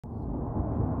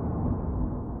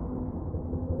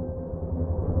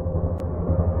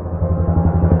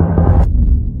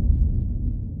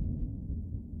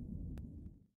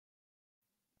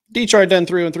Detroit done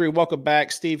through and through. Welcome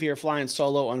back. Steve here flying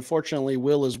solo. Unfortunately,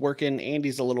 Will is working.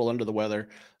 Andy's a little under the weather.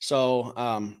 So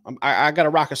I got to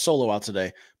rock a solo out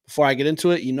today. Before I get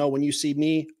into it, when you see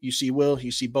me, you see Will,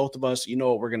 you see both of us, you know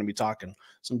what we're going to be talking.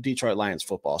 Some Detroit Lions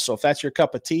football. So if that's your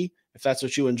cup of tea, if that's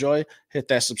what you enjoy, hit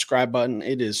that subscribe button.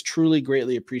 It is truly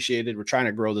greatly appreciated. We're trying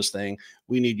to grow this thing.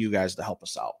 We need you guys to help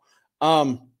us out.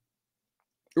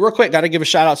 Real quick, got to give a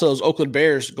shout out to those Oakland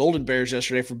Bears, Golden Bears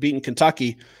yesterday for beating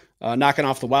Kentucky. Knocking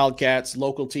off the Wildcats,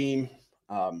 local team,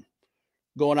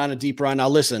 going on a deep run. Now,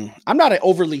 listen, I'm not an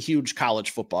overly huge college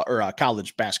football or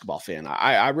college basketball fan.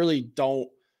 I really don't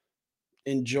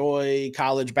enjoy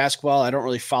college basketball. I don't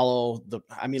really follow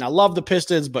I love the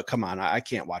Pistons, but come on, I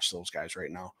can't watch those guys right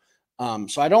now.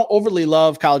 So I don't overly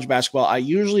love college basketball. I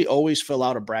usually always fill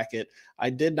out a bracket.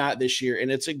 I did not this year, and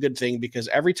it's a good thing because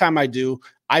every time I do,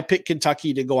 I pick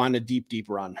Kentucky to go on a deep, deep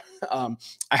run. I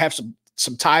have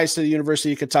some ties to the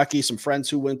University of Kentucky, some friends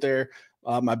who went there.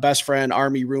 My best friend,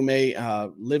 Army roommate,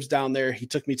 lives down there. He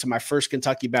took me to my first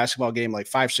Kentucky basketball game like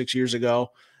 5-6 years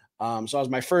ago. So it was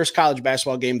my first college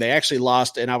basketball game. They actually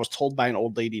lost, and I was told by an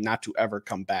old lady not to ever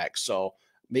come back. So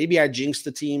maybe I jinxed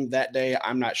the team that day.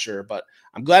 I'm not sure, but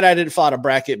I'm glad I didn't fill out a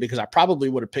bracket because I probably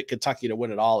would have picked Kentucky to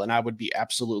win it all, and I would be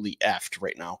absolutely effed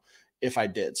right now if I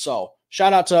did. So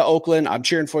shout out to Oakland. I'm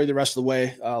cheering for you the rest of the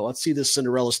way. Let's see this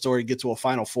Cinderella story get to a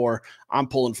Final Four. I'm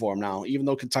pulling for them now, even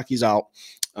though Kentucky's out,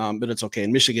 but it's okay.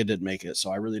 And Michigan did make it,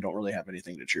 so I really don't have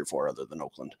anything to cheer for other than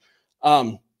Oakland.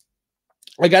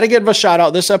 I got to give a shout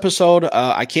out. This episode,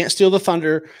 I Can't Steal the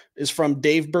Thunder, is from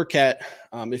Dave Burkett.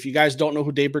 If you guys don't know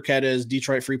who Dave Burkett is,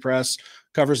 Detroit Free Press,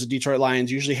 covers the Detroit Lions,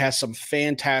 usually has some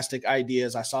fantastic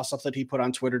ideas. I saw something he put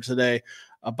on Twitter today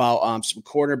about some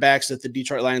quarterbacks that the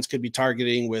Detroit Lions could be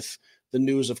targeting with the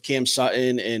news of Cam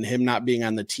Sutton and him not being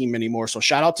on the team anymore. So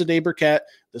shout out to Dave Burkett.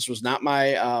 This was not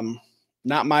my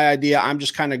idea. I'm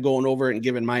just kind of going over it and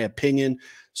giving my opinion.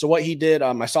 So what he did,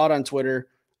 I saw it on Twitter.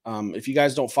 If you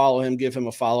guys don't follow him, give him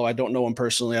a follow. I don't know him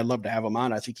personally. I'd love to have him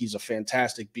on. I think he's a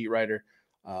fantastic beat writer.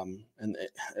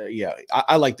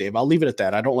 I like Dave. I'll leave it at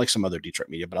that. I don't like some other Detroit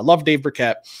media, but I love Dave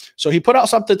Burkett. So he put out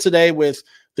something today with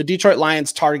the Detroit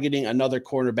Lions targeting another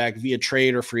cornerback via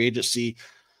trade or free agency.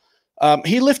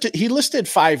 He listed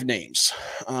 5 names.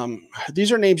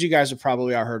 These are names you guys have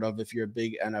probably heard of if you're a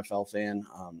big NFL fan.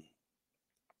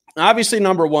 Obviously,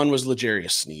 number 1 was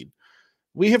L'Jarius Sneed.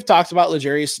 We have talked about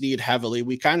L'Jarius Sneed heavily.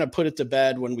 We kind of put it to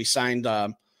bed when we signed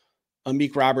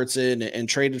Amik Robertson and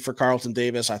traded for Carlton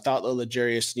Davis. I thought the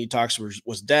L'Jarius Sneed talks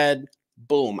was dead.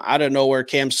 Boom, out of nowhere,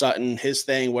 Cam Sutton, his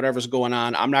thing, whatever's going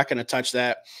on. I'm not going to touch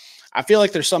that. I feel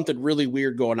like there's something really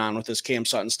weird going on with this Cam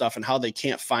Sutton stuff and how they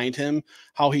can't find him,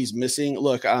 how he's missing.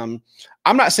 Look, I'm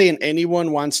not saying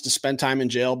anyone wants to spend time in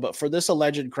jail, but for this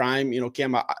alleged crime,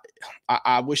 Cam,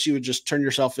 I wish you would just turn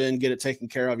yourself in, get it taken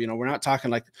care of. We're not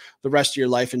talking like the rest of your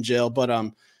life in jail, but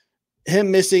him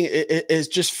missing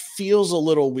it just feels a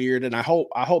little weird, and I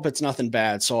hope it's nothing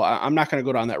bad. So I'm not going to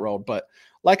go down that road. But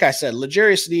like I said,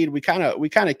 L'Jarius Sneed, we kind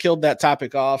of killed that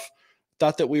topic off.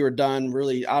 Thought that we were done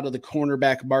really out of the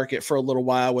cornerback market for a little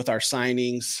while with our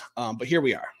signings. But here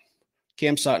we are.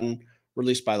 Cam Sutton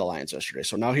released by the Lions yesterday.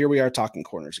 So now here we are talking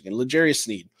corners again. L'Jarius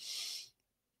Sneed.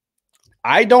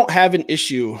 I don't have an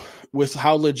issue with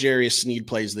how L'Jarius Sneed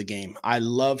plays the game. I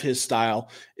love his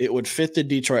style. It would fit the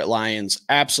Detroit Lions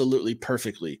absolutely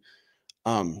perfectly.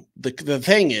 The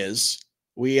thing is,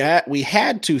 we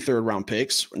had 2 third-round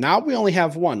picks. Now we only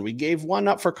have 1. We gave 1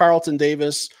 up for Carlton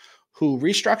Davis, who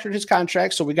restructured his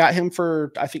contract. So we got him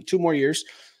for, I think, 2 more years.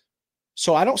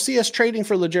 So I don't see us trading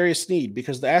for L'Jarius Sneed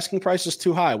because the asking price is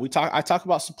too high. I talk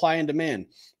about supply and demand.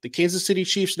 The Kansas City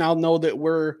Chiefs now know that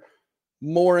we're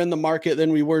more in the market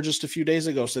than we were just a few days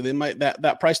ago. So they might,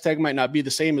 that price tag might not be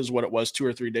the same as what it was 2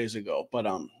 or 3 days ago. But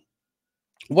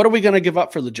what are we going to give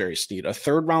up for L'Jarius Sneed? A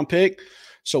 3rd round pick.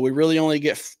 So we really only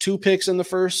get 2 picks in the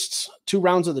first 2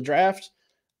 rounds of the draft.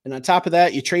 And on top of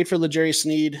that, you trade for L'Jarius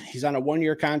Sneed. He's on a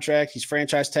 1-year contract. He's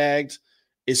franchise tagged.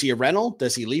 Is he a rental?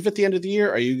 Does he leave at the end of the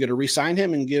year? Are you going to re-sign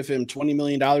him and give him $20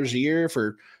 million a year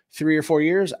for 3 or 4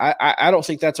 years? I don't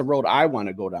think that's a road I want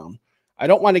to go down. I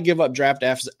don't want to give up draft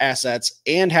assets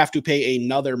and have to pay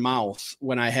another mouth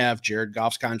when I have Jared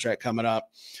Goff's contract coming up.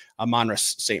 Amon-Ra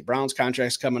St. Brown's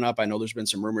contract's coming up. I know there's been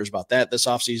some rumors about that this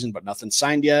offseason, but nothing's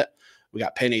signed yet. We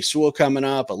got Penei Sewell coming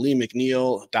up, Ali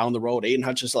McNeil down the road, Aiden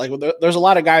Hutchinson. There's a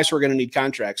lot of guys who are going to need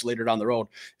contracts later down the road.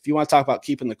 If you want to talk about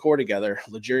keeping the core together,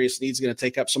 L'Jarius Sneed's going to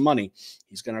take up some money.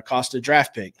 He's going to cost a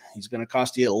draft pick. He's going to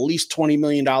cost you at least $20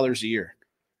 million a year,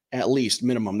 at least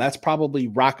minimum. That's probably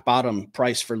rock bottom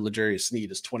price for L'Jarius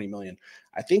Sneed is $20 million.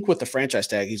 I think with the franchise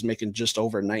tag, he's making just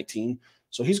over 19.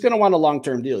 So he's going to want a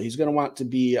long-term deal. He's going to want to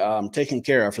be taken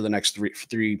care of for the next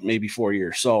three, maybe 4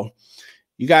 years. So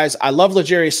you guys, I love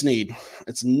L'Jarius Sneed.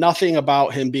 It's nothing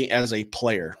about him being as a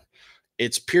player.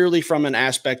 It's purely from an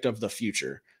aspect of the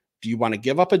future. Do you want to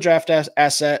give up a draft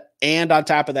asset and on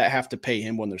top of that have to pay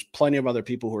him when there's plenty of other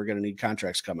people who are going to need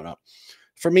contracts coming up?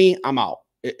 For me, I'm out.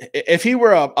 If he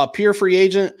were a pure free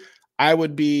agent, I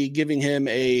would be giving him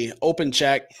a open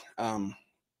check.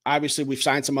 Obviously, we've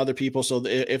signed some other people. So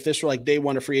if this were like day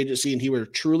one of free agency and he were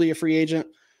truly a free agent,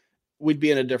 we'd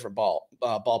be in a different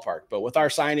ballpark. But with our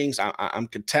signings, I'm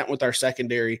content with our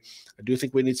secondary. I do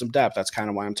think we need some depth. That's kind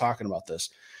of why I'm talking about this.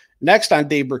 Next on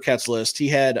Dave Burkett's list, he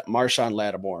had Marshawn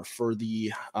Lattimore for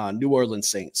the New Orleans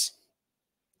Saints.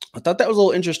 I thought that was a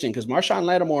little interesting because Marshawn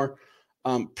Lattimore,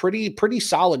 pretty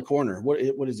solid corner. What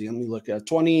is he? Let me look at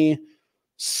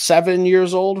 27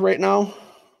 years old right now.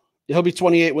 He'll be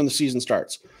 28 when the season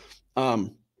starts.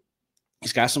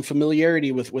 He's got some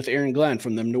familiarity with Aaron Glenn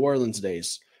from the New Orleans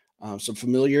days. Some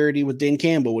familiarity with Dane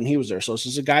Campbell when he was there. So this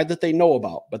is a guy that they know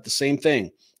about, but the same thing,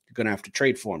 you're going to have to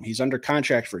trade for him. He's under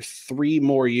contract for 3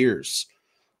 more years.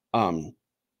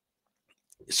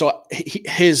 So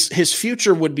his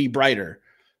future would be brighter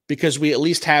because we at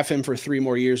least have him for 3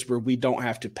 more years where we don't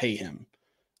have to pay him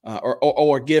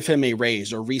or give him a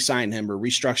raise or re-sign him or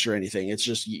restructure anything. It's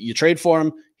just you trade for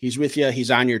him. He's with you.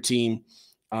 He's on your team.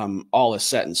 All is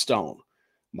set in stone.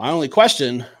 My only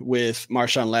question with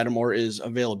Marshawn Lattimore is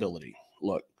availability.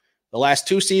 Look, the last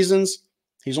 2 seasons,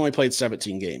 he's only played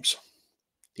 17 games.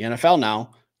 The NFL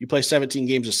now, you play 17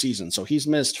 games a season. So he's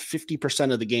missed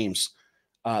 50% of the games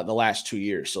the last 2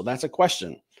 years. So that's a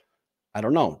question. I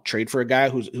don't know. Trade for a guy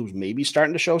who's maybe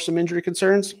starting to show some injury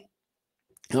concerns.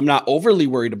 I'm not overly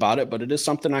worried about it, but it is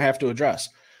something I have to address.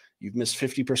 You've missed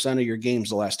 50% of your games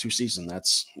the last 2 seasons.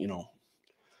 That's,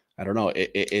 I don't know.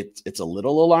 It's a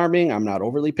little alarming. I'm not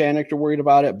overly panicked or worried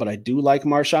about it, but I do like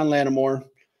Marshawn Lattimore.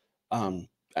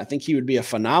 I think he would be a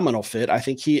phenomenal fit. I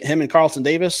think him and Carlton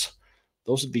Davis,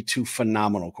 those would be 2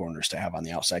 phenomenal corners to have on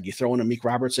the outside. You throw in Amik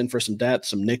Robertson for some depth,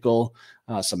 some nickel,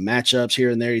 some matchups here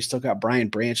and there. You still got Brian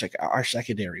Branch. Like our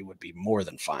secondary would be more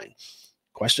than fine.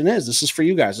 Question is, this is for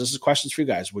you guys. This is questions for you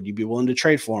guys. Would you be willing to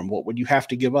trade for him? What would you have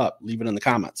to give up? Leave it in the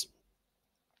comments.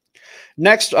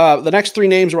 Next, the next 3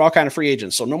 names are all kind of free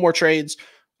agents, so no more trades.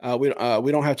 We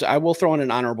don't have to. I will throw in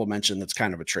an honorable mention. That's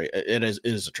kind of a trade. It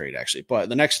is a trade actually. But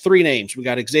the next 3 names, we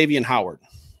got Xavier Howard.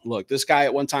 Look, this guy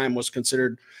at one time was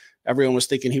considered. Everyone was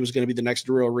thinking he was going to be the next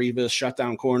Darrelle Revis,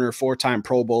 shutdown corner, 4-time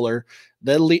Pro Bowler.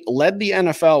 That led the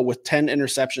NFL with 10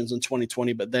 interceptions in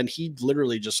 2020, but then he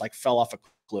literally just like fell off a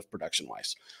cliff production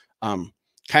wise.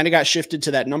 Kind of got shifted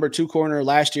to that number 2 corner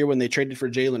last year when they traded for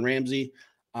Jalen Ramsey.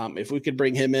 If we could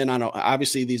bring him in on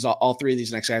obviously all 3 of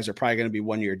these next guys are probably going to be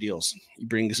 1-year deals. You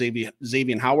bring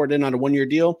Xavier Howard in on a 1-year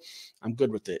deal, I'm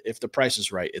good with it. If the price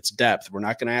is right, it's depth. We're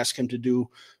not going to ask him to do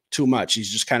too much.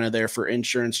 He's just kind of there for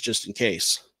insurance just in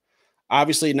case.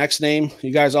 Obviously, next name,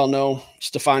 you guys all know,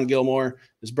 Stephon Gilmore.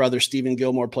 His brother, Stephen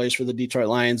Gilmore, plays for the Detroit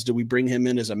Lions. Do we bring him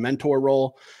in as a mentor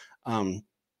role?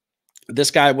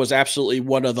 This guy was absolutely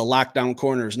one of the lockdown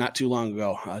corners not too long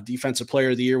ago. Defensive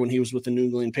Player of the Year when he was with the New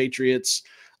England Patriots.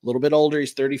 A little bit older.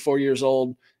 He's 34 years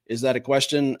old. Is that a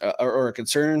question or a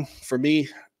concern for me?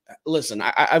 Listen,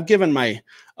 I've given my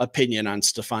opinion on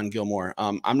Stephon Gilmore.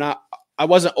 I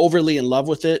wasn't overly in love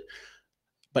with it.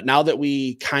 But now that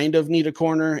we kind of need a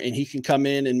corner and he can come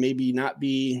in and maybe not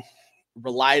be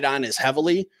relied on as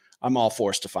heavily, I'm all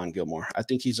for Stephon Gilmore. I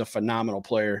think he's a phenomenal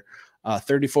player.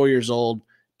 34 years old,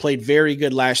 played very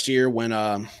good last year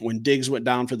when Diggs went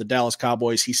down for the Dallas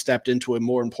Cowboys. He stepped into a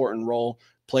more important role,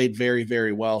 played very,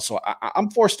 very well. So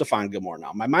I'm for Stephon Gilmore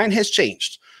now. My mind has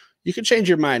changed. You can change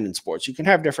your mind in sports. You can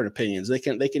have different opinions. They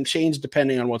can change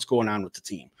depending on what's going on with the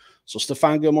team. So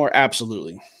Stephon Gilmore,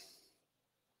 absolutely.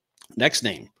 Next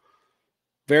name,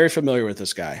 very familiar with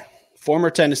this guy, former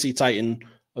Tennessee Titan,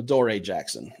 Adoree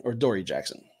Jackson.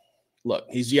 Look,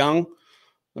 he's young.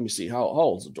 Let me see. How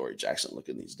old is Adoree Jackson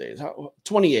looking these days?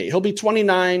 28. He'll be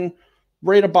 29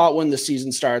 right about when the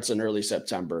season starts in early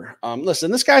September.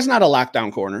 Listen, this guy's not a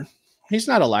lockdown corner. He's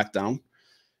not a lockdown.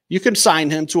 You could sign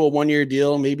him to a 1-year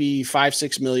deal, maybe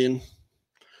 $5-6 million.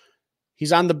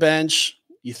 He's on the bench.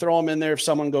 You throw him in there if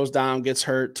someone goes down, gets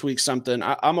hurt, tweaks something.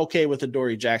 I'm okay with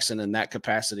Adoree Jackson in that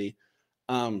capacity.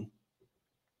 In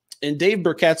Dave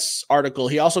Burkett's article,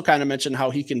 he also kind of mentioned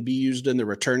how he can be used in the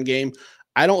return game.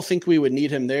 I don't think we would need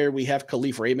him there. We have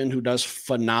Khalif Raymond, who does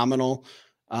phenomenal.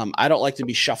 I don't like to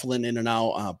be shuffling in and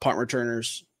out punt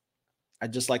returners. I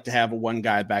just like to have one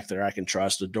guy back there I can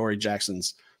trust. Adoree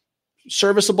Jackson's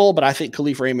serviceable, but I think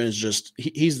Khalif Raymond is just,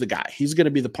 he's the guy. He's going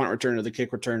to be the punt returner, the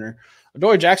kick returner.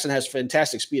 Adoree Jackson has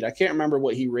fantastic speed. I can't remember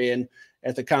what he ran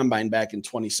at the combine back in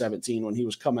 2017 when he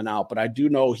was coming out, but I do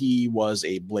know he was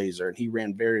a blazer and he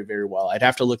ran very, very well. I'd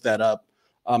have to look that up.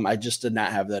 I just did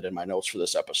not have that in my notes for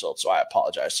this episode, so I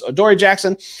apologize. So Adoree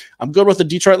Jackson, I'm good with the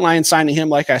Detroit Lions signing him.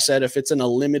 Like I said, if it's in a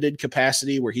limited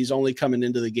capacity where he's only coming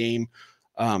into the game,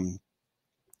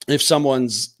 if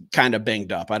someone's kind of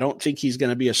banged up, I don't think he's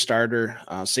going to be a starter.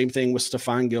 Same thing with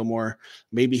Stephon Gilmore.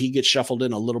 Maybe he gets shuffled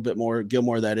in a little bit more.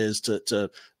 Gilmore, that is, to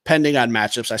pending on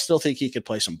matchups. I still think he could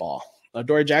play some ball.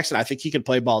 Adoree Jackson, I think he could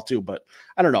play ball too, but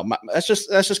I don't know. That's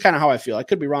just kind of how I feel. I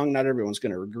could be wrong. Not everyone's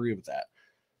going to agree with that.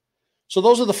 So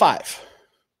those are the 5.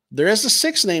 There is a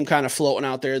 6th name kind of floating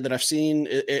out there that I've seen.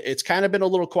 It's kind of been a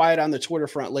little quiet on the Twitter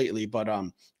front lately, but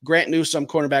Grant Newsome,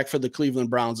 cornerback for the Cleveland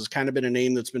Browns, has kind of been a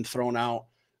name that's been thrown out.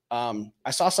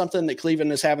 I saw something that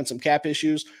Cleveland is having some cap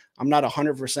issues. I'm not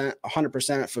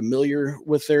 100% familiar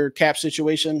with their cap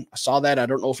situation. I saw that. I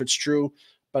don't know if it's true,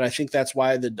 but I think that's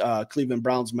why the Cleveland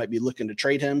Browns might be looking to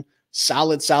trade him.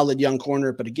 Solid young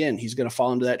corner, but again, he's going to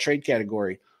fall into that trade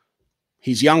category.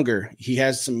 He's younger. He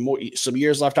has some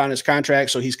years left on his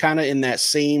contract, so he's kind of in that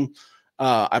same.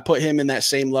 I put him in that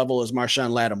same level as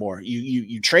Marshawn Lattimore.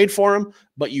 You trade for him,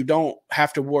 but you don't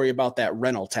have to worry about that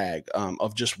rental tag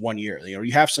of just 1 year.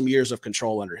 You have some years of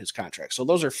control under his contract. So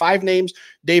those are 5 names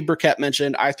Dave Burkett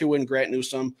mentioned. I threw in Grant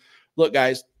Newsome. Look,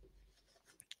 guys,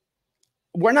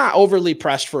 we're not overly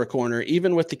pressed for a corner,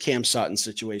 even with the Cam Sutton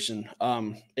situation.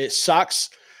 It sucks.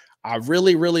 I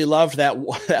really, really loved that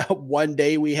one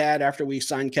day we had after we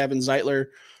signed Kevin Zeitler.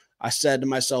 I said to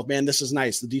myself, man, this is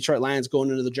nice. The Detroit Lions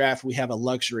going into the draft, we have a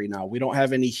luxury now. We don't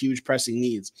have any huge pressing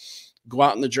needs. Go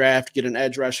out in the draft, get an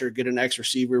edge rusher, get an X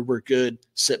receiver. We're good.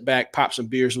 Sit back, pop some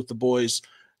beers with the boys.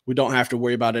 We don't have to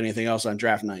worry about anything else on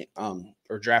draft night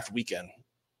or draft weekend.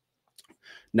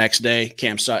 Next day,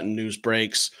 Cam Sutton news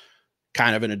breaks.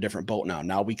 Kind of in a different boat now.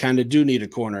 Now we kind of do need a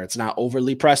corner. It's not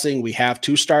overly pressing. We have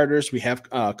 2 starters. We have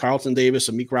Carlton Davis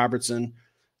and Meek Robertson.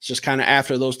 It's just kind of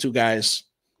after those 2 guys,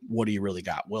 what do you really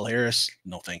got? Will Harris?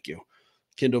 No, thank you.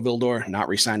 Kindle Vildor, not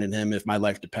re-signing him if my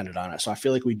life depended on it. So I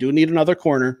feel like we do need another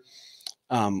corner,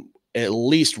 at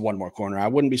least 1 more corner. I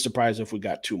wouldn't be surprised if we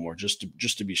got 2 more just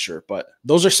to be sure. But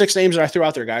those are 6 names that I threw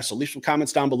out there, guys. So leave some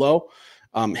comments down below.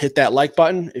 Hit that like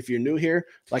button if you're new here.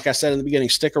 Like I said in the beginning,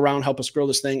 stick around, help us grow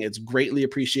this thing. It's greatly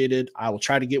appreciated. I will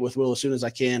try to get with Will as soon as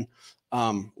I can.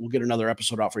 We'll get another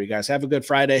episode out for you guys. Have a good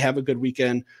Friday. Have a good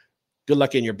weekend. Good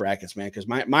luck in your brackets, man, because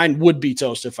mine would be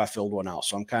toast if I filled one out.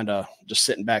 So I'm kind of just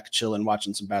sitting back, chilling,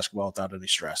 watching some basketball without any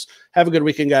stress. Have a good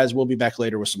weekend, guys. We'll be back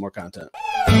later with some more content.